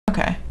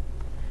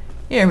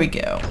Here we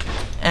go.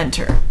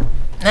 Enter.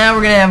 Now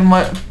we're gonna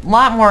have a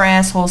lot more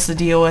assholes to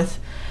deal with.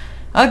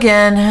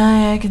 Again,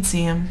 I can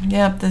see him.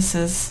 Yep, this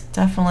is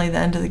definitely the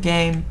end of the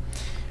game.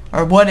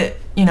 Or what it,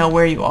 you know,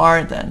 where you are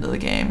at the end of the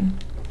game.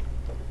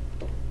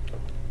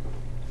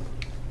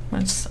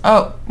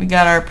 Oh, we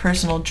got our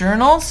personal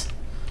journals.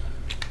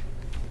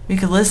 We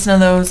could listen to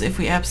those if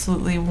we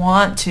absolutely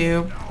want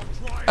to.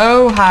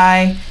 Oh,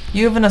 hi.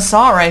 You have an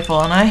assault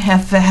rifle and I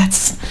have that.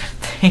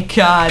 Thank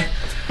God.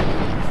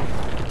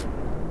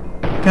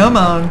 Come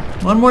on.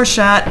 One more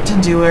shot to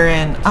do her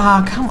in.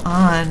 Ah, come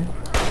on.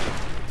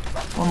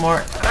 One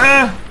more.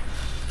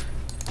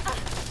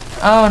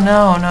 Oh,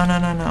 no, no, no,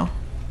 no, no.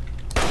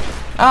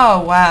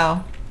 Oh,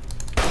 wow.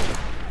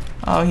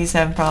 Oh, he's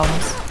having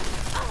problems.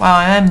 Wow,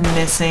 I'm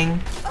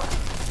missing.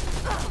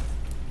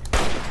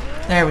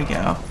 There we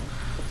go.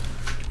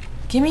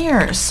 Give me your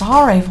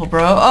assault rifle,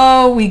 bro.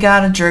 Oh, we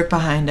got a jerk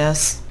behind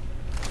us.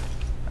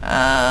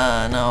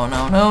 No, no,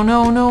 no,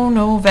 no, no,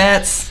 no,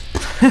 Vats.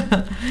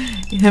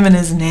 Him and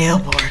his nail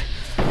board.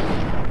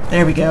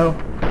 There we go.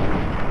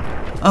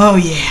 Oh,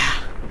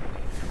 yeah.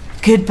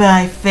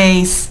 Goodbye,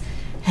 face.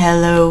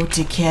 Hello,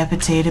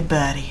 decapitated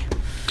body.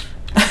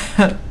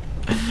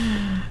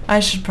 I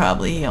should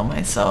probably heal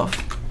myself.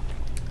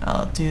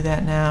 I'll do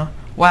that now.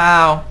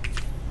 Wow.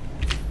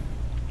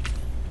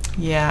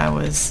 Yeah, I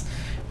was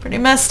pretty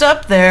messed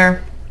up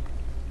there.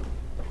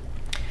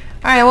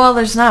 Alright, well,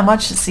 there's not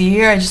much to see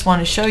here. I just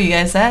want to show you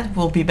guys that.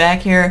 We'll be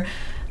back here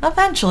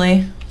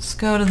eventually. Let's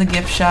go to the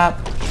gift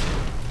shop.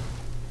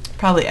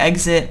 Probably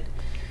exit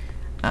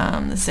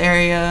this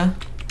area.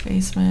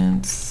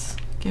 Basements.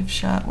 Gift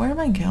shop. Where am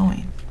I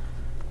going?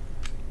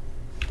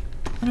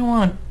 I don't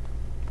want to...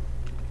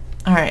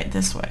 Alright,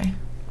 this way.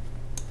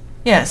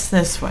 Yes,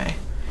 this way.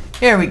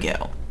 Here we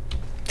go.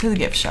 To the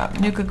gift shop.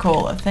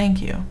 Nuka-Cola.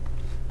 Thank you.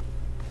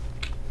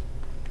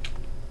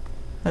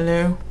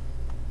 Hello?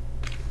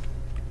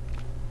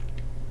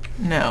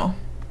 No.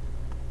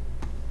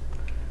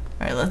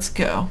 Alright, let's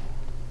go.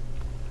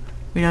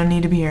 We don't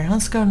need to be here.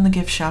 Let's go to the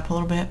gift shop a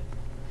little bit.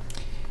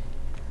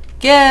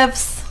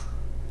 Gifts!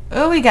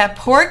 Oh, we got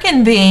pork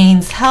and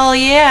beans. Hell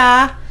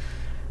yeah!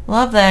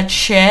 Love that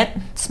shit.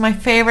 It's my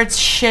favorite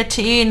shit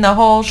to eat in the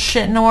whole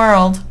shit in the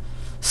world.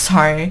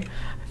 Sorry.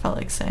 I felt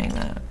like saying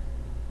that.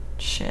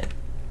 Shit.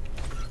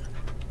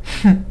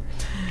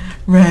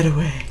 Right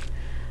away.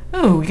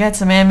 Ooh, we got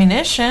some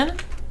ammunition.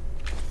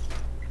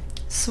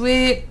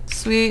 Sweet,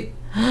 sweet.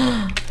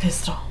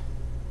 Pistol.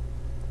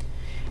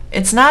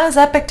 It's not as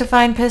epic to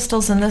find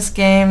pistols in this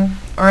game,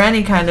 or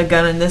any kind of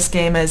gun in this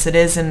game, as it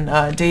is in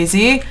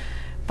DayZ,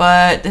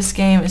 but this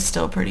game is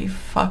still pretty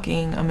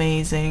fucking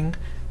amazing,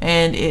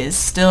 and is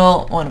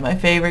still one of my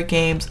favorite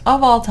games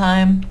of all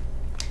time.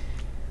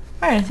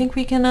 Alright, I think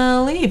we can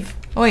leave.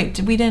 Oh wait,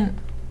 we didn't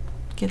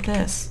get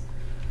this.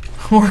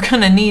 We're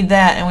gonna need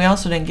that, and we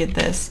also didn't get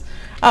this.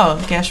 Oh,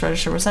 the cash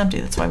register was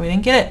empty, that's why we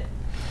didn't get it.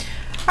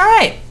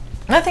 Alright,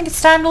 I think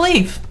it's time to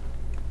leave.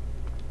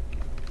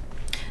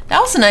 That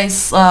was a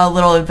nice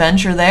little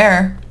adventure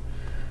there.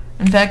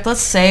 In fact,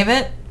 let's save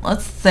it.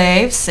 Let's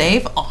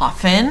save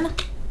often.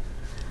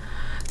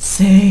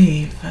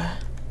 Save.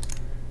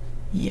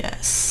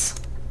 Yes.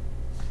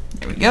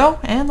 There we go,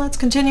 and let's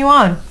continue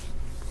on.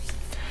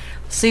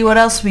 See what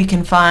else we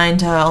can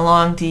find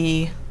along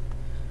the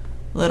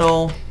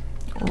little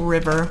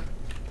river.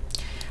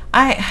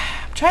 I'm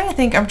trying to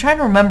think, I'm trying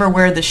to remember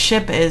where the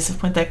ship is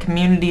with that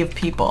community of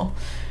people.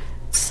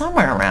 It's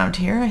somewhere around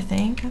here, I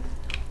think. I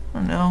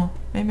don't know.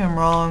 Maybe I'm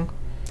wrong.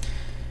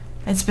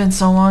 It's been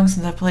so long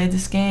since I played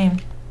this game.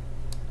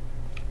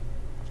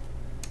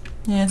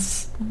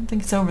 Yes, I don't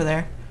think it's over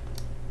there.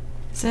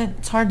 Is it?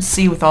 It's hard to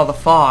see with all the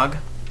fog.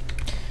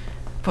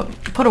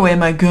 Put away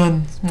my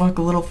gun. Walk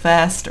a little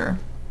faster.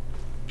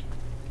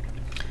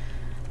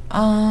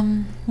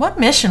 What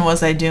mission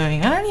was I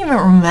doing? I don't even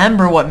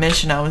remember what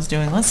mission I was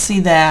doing. Let's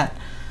see that.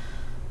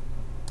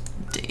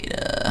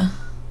 Data.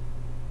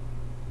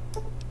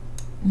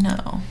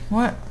 No.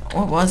 What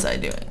was I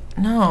doing?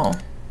 No.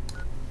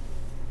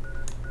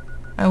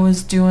 I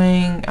was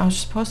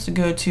supposed to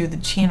go to the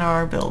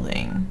GNR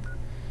building.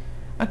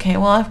 Okay,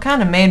 well, I've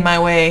kind of made my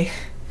way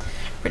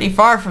pretty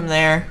far from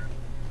there.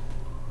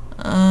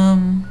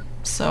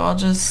 So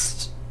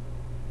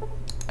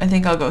I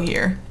think I'll go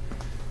here.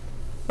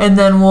 And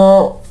then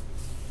we'll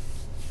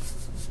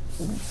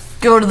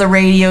go to the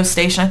radio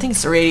station. I think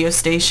it's the radio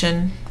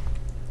station.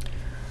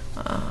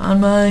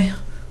 On my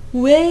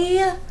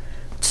way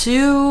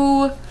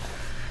to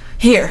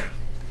here.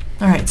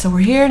 Alright, so we're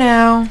here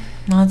now.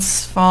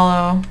 Let's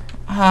follow.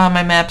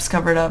 My map's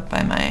covered up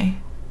by my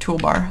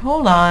toolbar.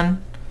 Hold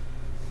on.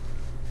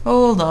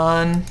 Hold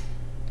on.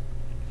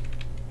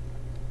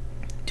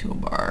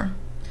 Toolbar.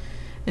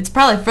 It's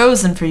probably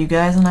frozen for you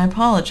guys, and I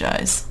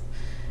apologize.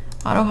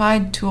 Auto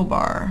hide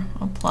toolbar.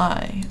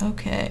 Apply.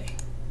 Okay.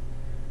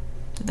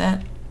 Did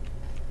that...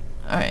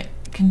 Alright,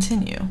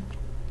 continue.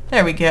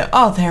 There we go.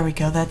 Oh, there we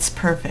go. That's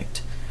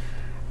perfect.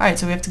 Alright,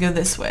 so we have to go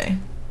this way.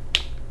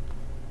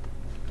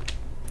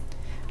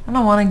 I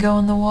don't want to go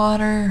in the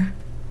water.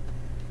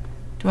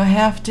 Do I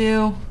have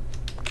to?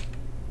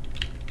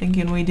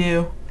 thinking we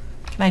do.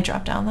 Can I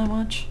drop down that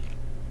much?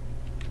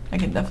 I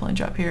can definitely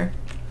drop here.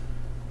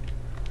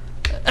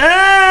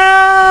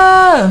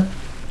 Ah!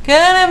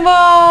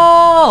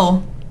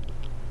 Cannonball!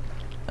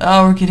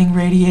 Oh, we're getting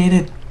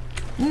radiated.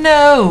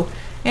 No!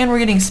 And we're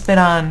getting spit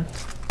on.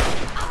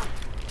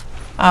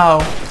 Oh.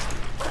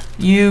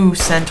 You,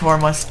 Centaur,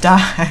 must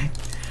die.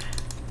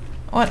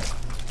 What?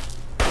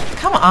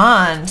 Come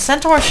on.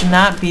 Centaur should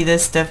not be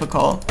this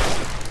difficult.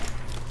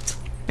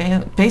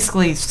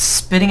 Basically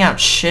spitting out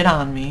shit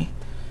on me.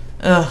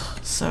 Ugh,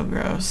 so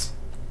gross.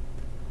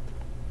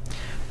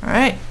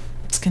 Alright,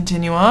 let's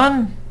continue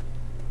on.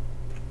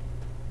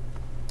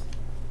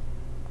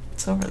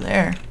 It's over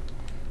there.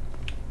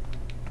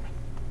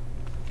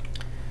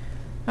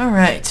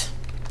 Alright.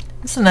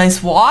 It's a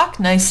nice walk.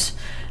 Nice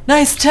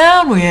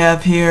town we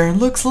have here.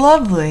 Looks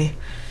lovely.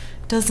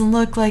 Doesn't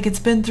look like it's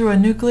been through a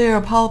nuclear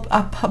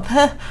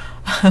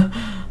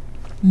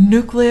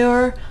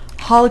nuclear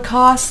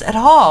holocaust at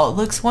all. It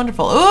looks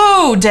wonderful.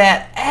 Ooh,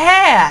 that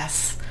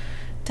ass!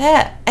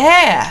 That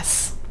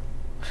ass!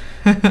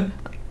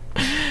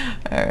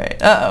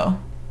 Alright, uh-oh.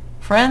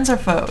 Friends or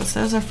foes?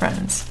 Those are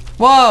friends.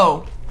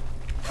 Whoa!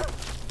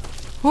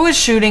 Who is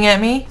shooting at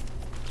me?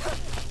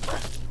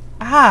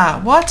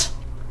 Ah, what?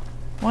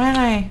 Why am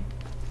I...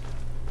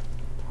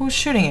 Who's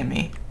shooting at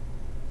me?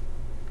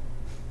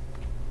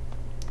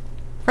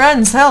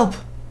 Friends, help!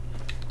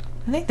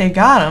 I think they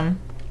got him.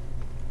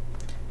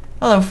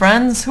 Hello,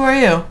 friends. Who are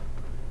you?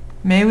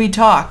 May we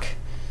talk?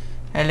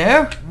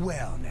 Hello?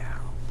 Well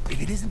now,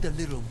 if it isn't the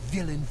little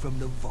villain from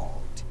the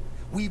vault,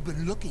 we've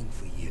been looking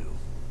for you.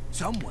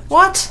 Someone's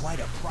What? quite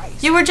a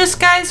price. You were just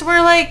guys were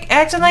like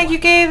acting like you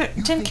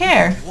didn't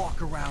care. You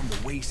walk around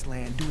the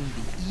wasteland doing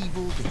the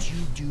evil that you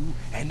do,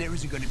 and there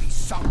isn't going to be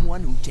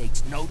someone who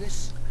takes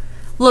notice.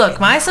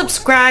 Look, my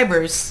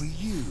subscribers. For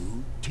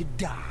you to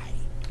die.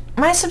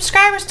 My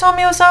subscribers told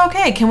me it was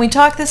okay. Can we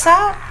talk this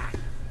out?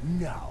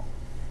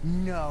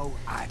 No,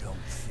 I don't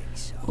think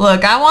so.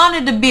 Look, I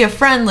wanted to be a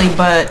friendly,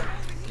 but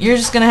you're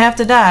just gonna have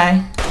to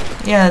die.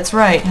 Yeah, that's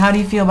right. How do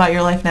you feel about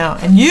your life now?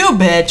 And you,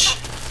 bitch!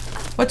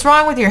 What's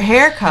wrong with your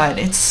haircut?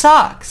 It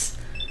sucks.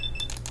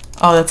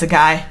 Oh, that's a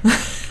guy.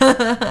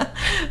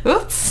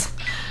 Oops.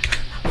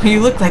 You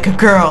look like a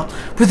girl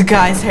with a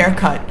guy's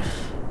haircut.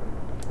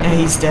 Yeah,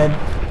 he's dead.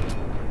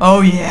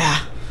 Oh,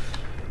 yeah.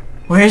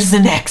 Where's the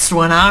next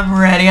one? I'm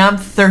ready. I'm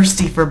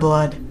thirsty for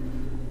blood.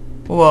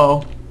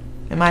 Whoa.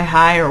 Am I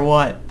high or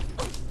what?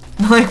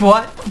 Like,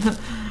 what?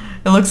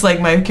 It looks like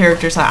my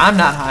character's high. I'm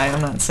not high.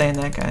 I'm not saying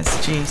that, guys.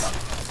 Jeez.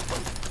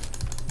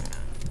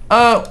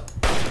 Oh.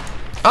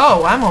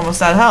 Oh, I'm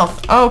almost out of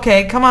health.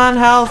 Okay, come on,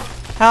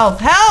 health. Health.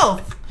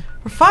 Health!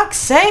 For fuck's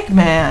sake,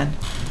 man.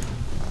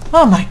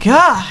 Oh, my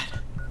God.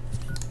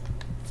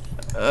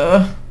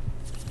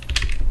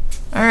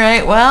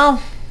 Alright,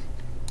 well.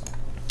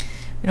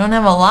 We don't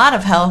have a lot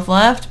of health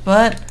left,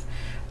 but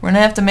we're gonna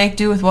have to make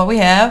do with what we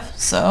have,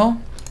 so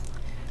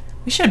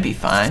we should be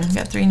fine. We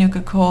got 3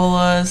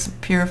 Nuka-Colas,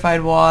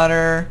 purified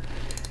water,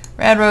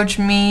 rad roach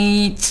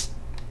meat.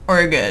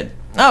 We're good.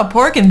 Oh,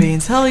 pork and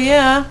beans. Hell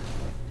yeah.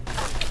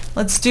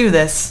 Let's do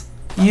this.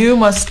 You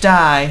must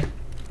die.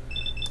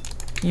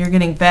 You're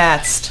getting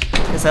batsed,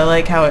 because I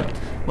like how it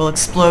will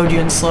explode you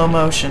in slow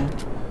motion.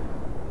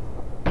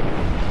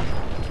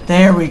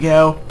 There we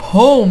go.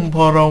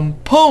 Pom-pom,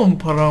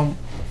 pom-pom.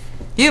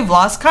 You've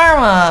lost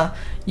karma.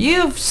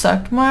 You've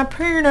sucked my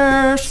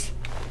penis.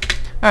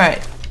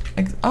 Alright.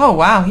 Oh,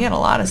 wow. He had a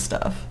lot of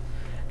stuff.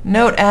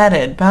 Note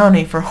added.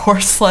 Bounty for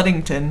Horse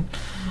Sluddington.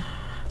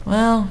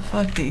 Well,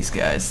 fuck these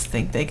guys.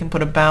 Think they can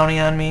put a bounty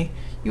on me.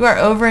 You are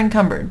over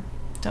encumbered.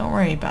 Don't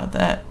worry about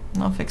that.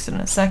 I'll fix it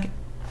in a second.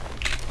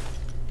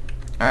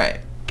 Alright.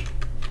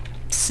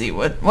 Let's see.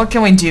 What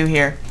can we do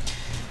here?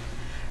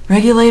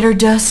 Regulator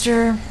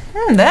duster.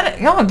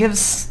 That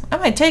gives... I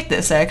might take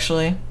this,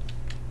 actually.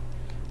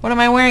 What am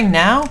I wearing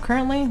now,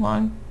 currently?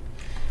 Long.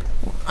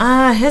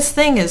 His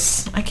thing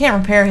is... I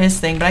can't repair his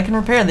thing, but I can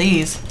repair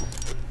these.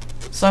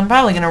 So I'm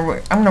probably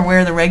gonna... I'm gonna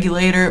wear the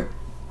regulator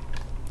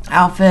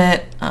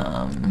outfit.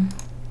 Gotta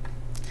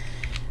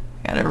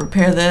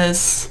repair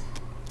this.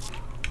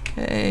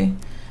 Okay.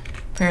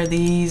 Repair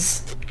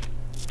these.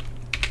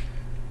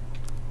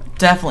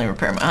 Definitely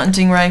repair my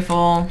hunting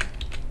rifle.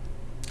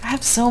 I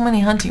have so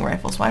many hunting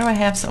rifles. Why do I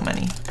have so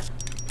many?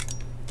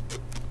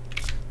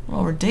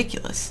 Well,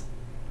 ridiculous.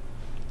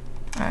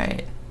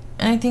 Alright.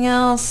 Anything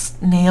else?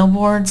 Nail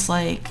boards?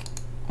 Like,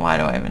 why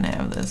do I even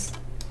have this?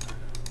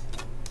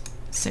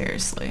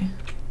 Seriously.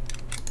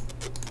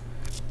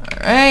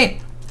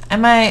 Alright.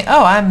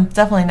 Oh, I'm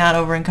definitely not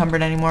over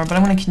encumbered anymore, but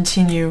I'm going to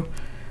continue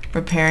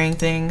repairing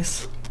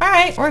things.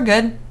 Alright, we're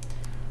good.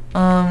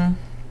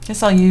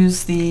 Guess I'll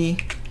use the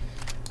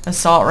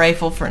assault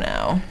rifle for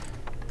now.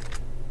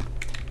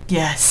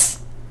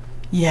 Yes.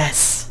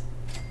 Yes.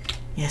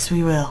 Yes,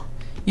 we will.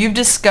 You've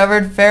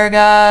discovered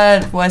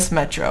Farragut West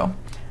Metro.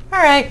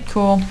 Alright,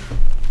 cool.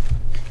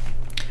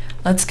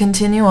 Let's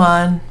continue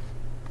on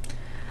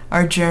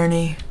our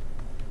journey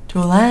to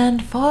a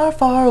land far,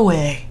 far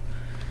away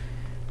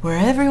where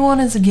everyone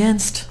is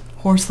against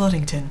Horse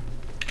Luddington.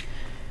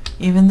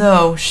 Even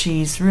though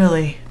she's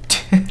really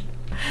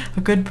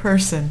a good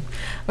person.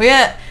 Well,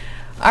 yeah,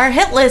 our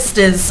hit list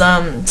is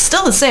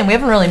still the same. We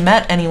haven't really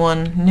met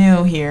anyone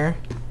new here,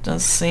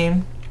 does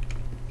seem.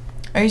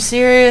 Are you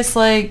serious?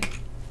 Like,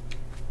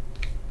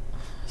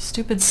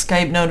 stupid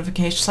Skype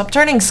notification. Stop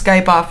turning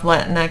Skype off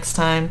next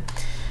time.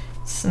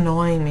 It's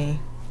annoying me.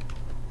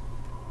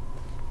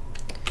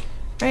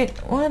 Right,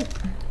 what?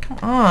 Come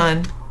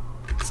on.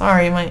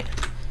 Sorry, my...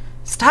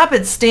 Stop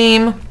it,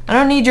 Steam. I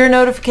don't need your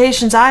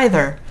notifications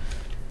either.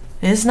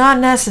 It is not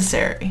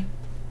necessary.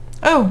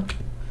 Oh,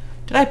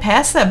 did I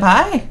pass that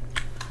by?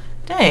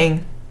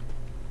 Dang.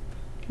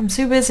 I'm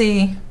too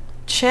busy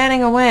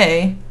chatting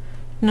away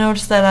to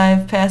notice that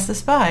I've passed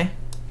this by.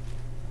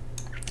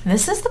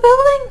 This is the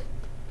building?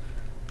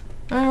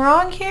 Am I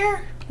wrong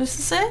here? This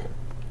is it?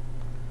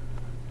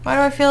 Why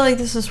do I feel like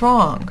this is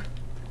wrong?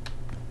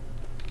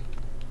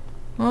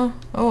 Huh?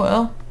 Oh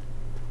well.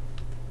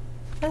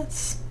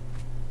 That's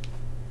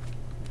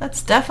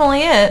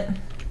definitely it.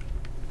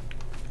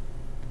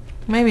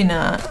 Maybe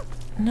not.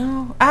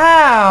 No.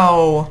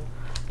 Ow!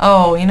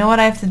 Oh, you know what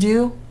I have to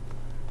do?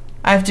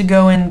 I have to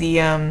go in the,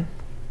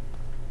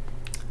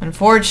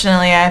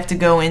 unfortunately, I have to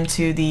go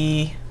into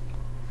the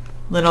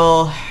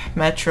little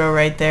metro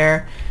right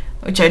there,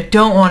 which I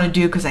don't want to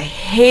do because I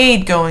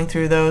hate going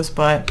through those,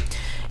 but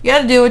you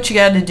gotta do what you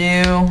gotta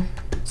do.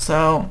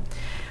 So,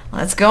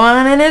 let's go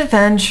on an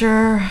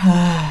adventure.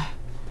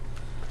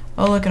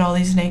 Oh, look at all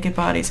these naked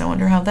bodies. I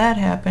wonder how that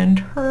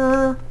happened.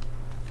 Alright.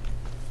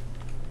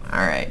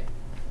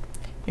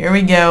 Here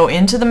we go.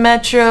 Into the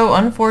metro,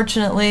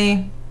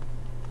 unfortunately.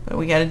 But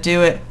we gotta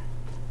do it.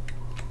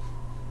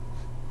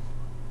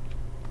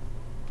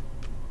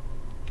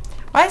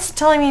 Why is it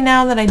telling me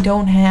now that I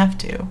don't have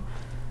to?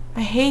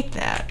 I hate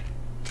that.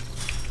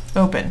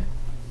 Open.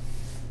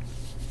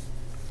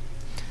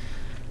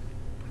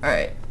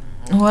 Alright.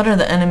 What are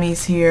the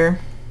enemies here?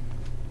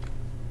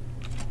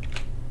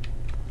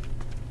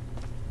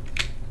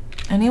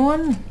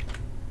 Anyone?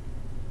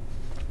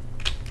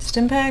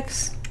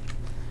 Stimpaks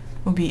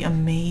would be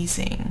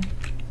amazing.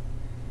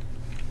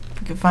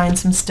 We could find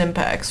some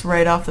Stimpaks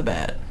right off the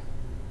bat.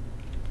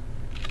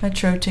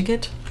 Metro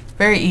ticket.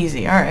 Very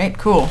easy. Alright,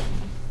 cool.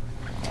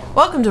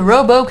 Welcome to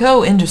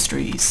Roboco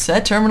Industries.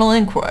 Set terminal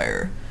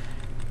inquire.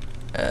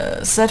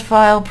 Set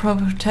file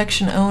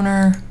protection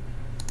owner.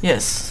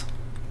 Yes.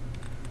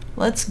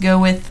 Let's go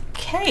with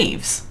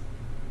caves.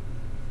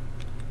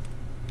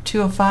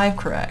 205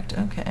 correct.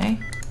 Okay.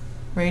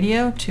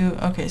 Radio 2.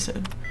 Okay,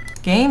 so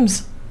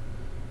games.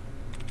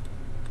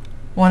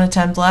 1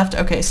 attempt left.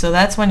 Okay, so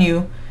that's when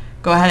you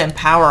go ahead and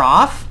power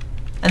off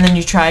and then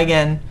you try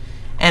again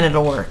and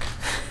it'll work.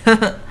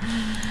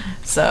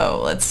 So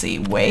let's see.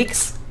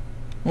 Wakes.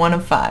 1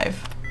 of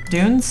 5.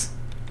 Dunes.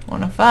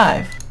 1 of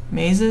 5.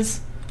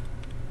 Mazes.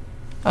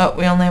 Oh,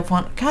 we only have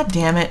 1. God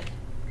damn it.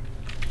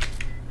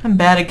 I'm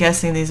bad at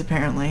guessing these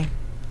apparently.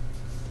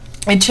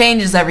 It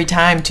changes every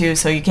time too,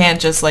 so you can't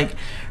just like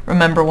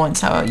remember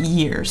once how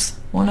years.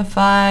 1 of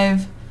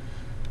 5.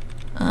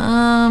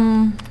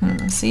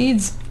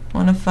 Seeds.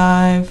 1 of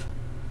 5.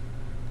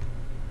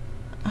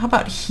 How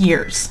about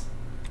here's?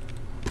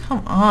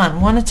 Come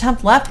on, 1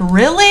 attempt left.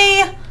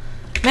 Really?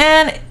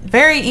 Man,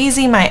 very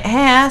easy, my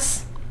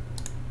ass.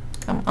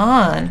 Come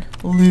on.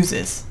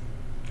 Loses.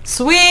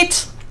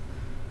 Sweet.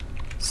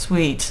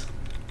 Sweet.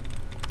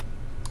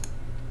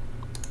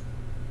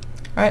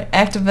 Alright,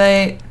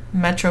 activate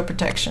metro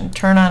protection.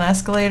 Turn on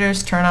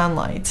escalators, turn on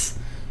lights.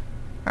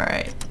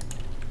 Alright.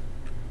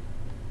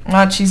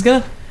 Watch, she's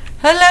gonna...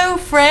 Hello,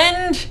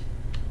 friend!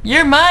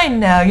 You're mine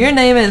now. Your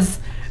name is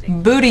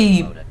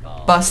Booty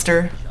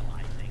Buster.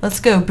 Let's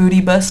go,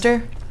 Booty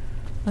Buster.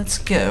 Let's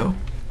go.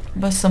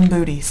 Bust some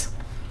booties.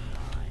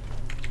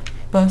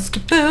 Bust a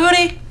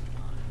booty.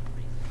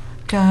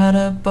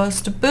 Gotta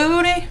bust a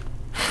booty.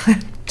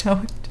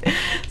 Don't.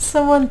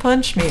 Someone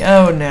punch me.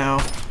 Oh no.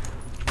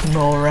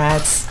 Mole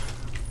rats.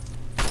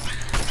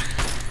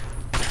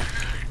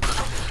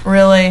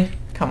 Really?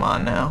 Come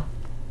on now.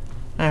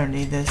 I don't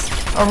need this.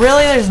 Oh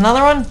really? There's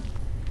another one?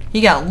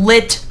 He got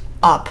lit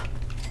up.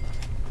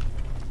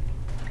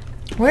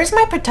 Where's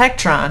my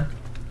Protectron?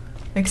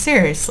 Like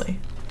seriously.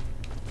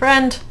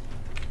 Friend.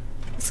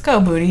 Let's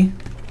go, booty.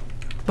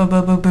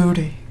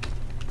 Booty.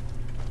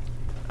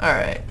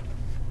 Alright.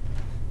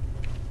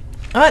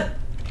 What?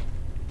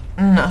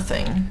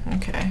 Nothing.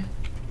 Okay.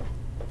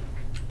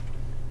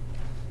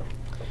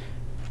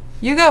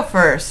 You go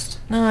first.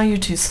 No, you're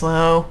too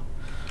slow.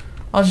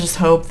 I'll just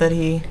hope that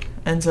he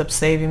ends up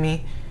saving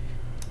me.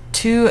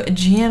 To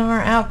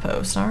GNR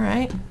Outpost.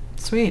 Alright.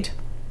 Sweet.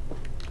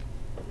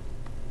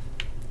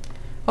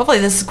 Hopefully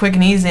this is quick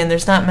and easy and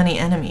there's not many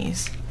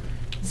enemies.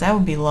 'Cause that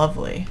would be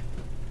lovely.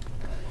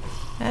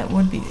 That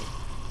would be...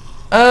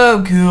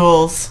 Oh,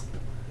 ghouls.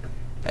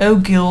 Oh,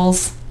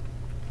 ghouls.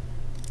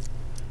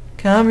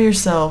 Calm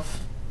yourself.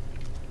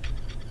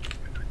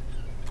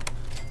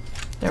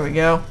 There we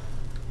go.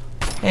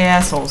 Hey,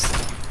 assholes.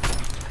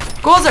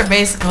 Ghouls are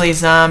basically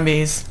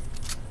zombies.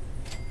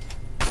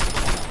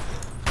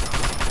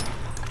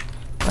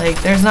 Like,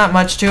 there's not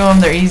much to them.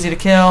 They're easy to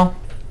kill.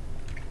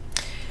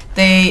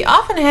 They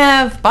often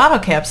have bottle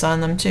caps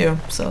on them too,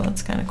 so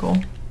that's kind of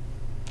cool.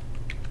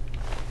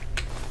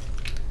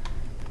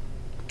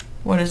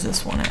 What does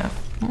this one have?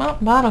 Well,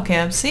 bottle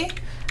caps. See?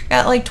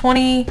 Got like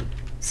 20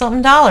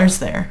 something dollars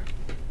there.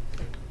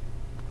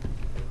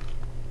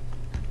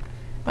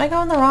 Am I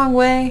going the wrong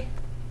way?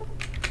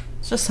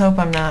 Let's just hope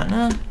I'm not.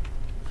 No.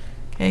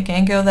 Okay,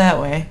 can't go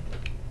that way.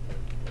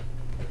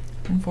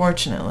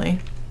 Unfortunately.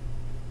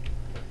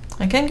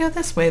 I can go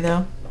this way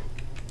though.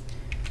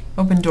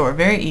 Open door,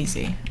 very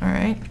easy.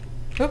 Alright.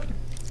 Oop.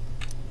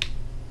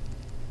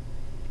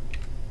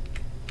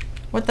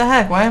 What the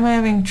heck? Why am I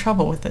having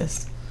trouble with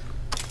this?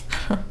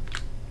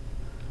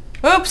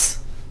 Oops!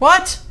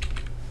 What?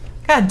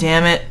 God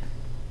damn it.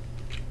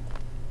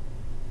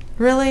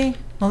 Really?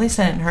 Well, at least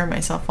I didn't hurt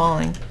myself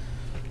falling.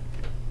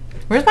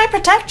 Where's my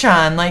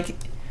protection? Like,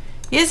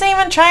 he isn't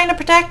even trying to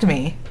protect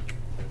me.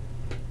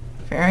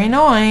 Very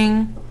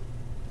annoying.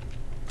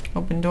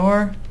 Open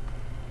door.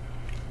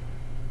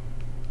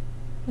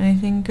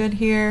 Anything good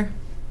here?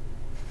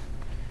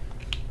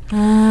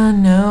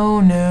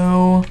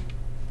 No.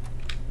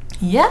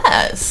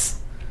 Yes!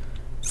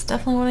 It's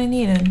definitely what I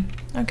needed.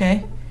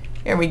 Okay.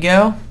 Here we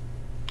go.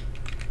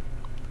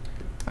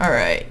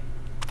 Alright.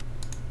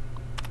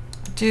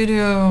 Due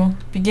to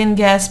begin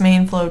gas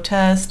main flow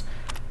test.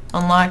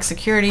 Unlock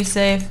security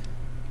safe.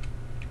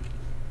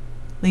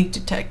 Leak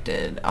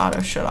detected.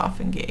 Auto shut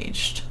off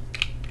engaged.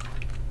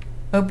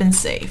 Open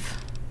safe.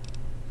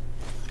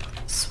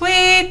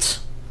 Sweet!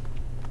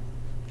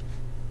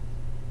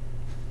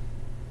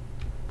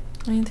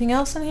 Anything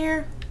else in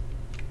here?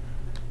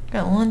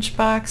 Got lunch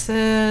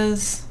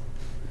boxes.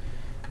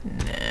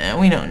 Nah,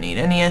 we don't need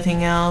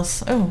anything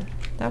else. Oh,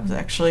 that was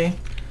actually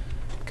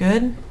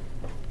good.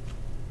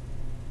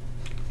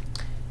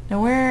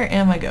 Now where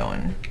am I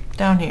going?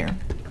 Down here.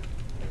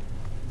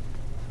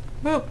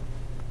 Boop.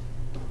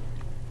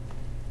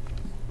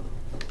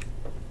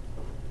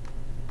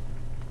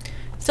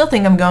 Still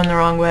think I'm going the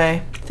wrong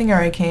way. I think I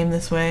already came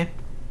this way.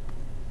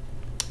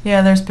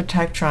 Yeah, there's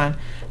Protectron.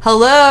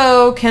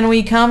 Hello, can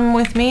we come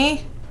with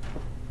me?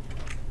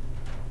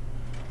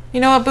 You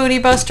know what, Booty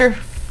Buster?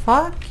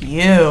 Fuck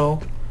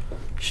you.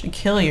 Should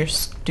kill your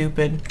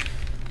stupid.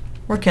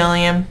 We're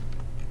killing him.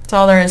 That's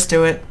all there is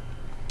to it.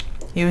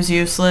 He was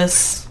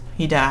useless.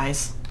 He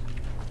dies.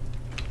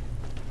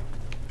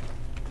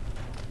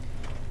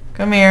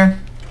 Come here.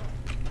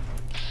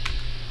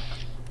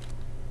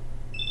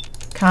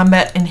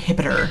 Combat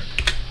inhibitor.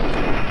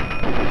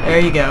 There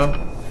you go.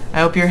 I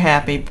hope you're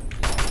happy.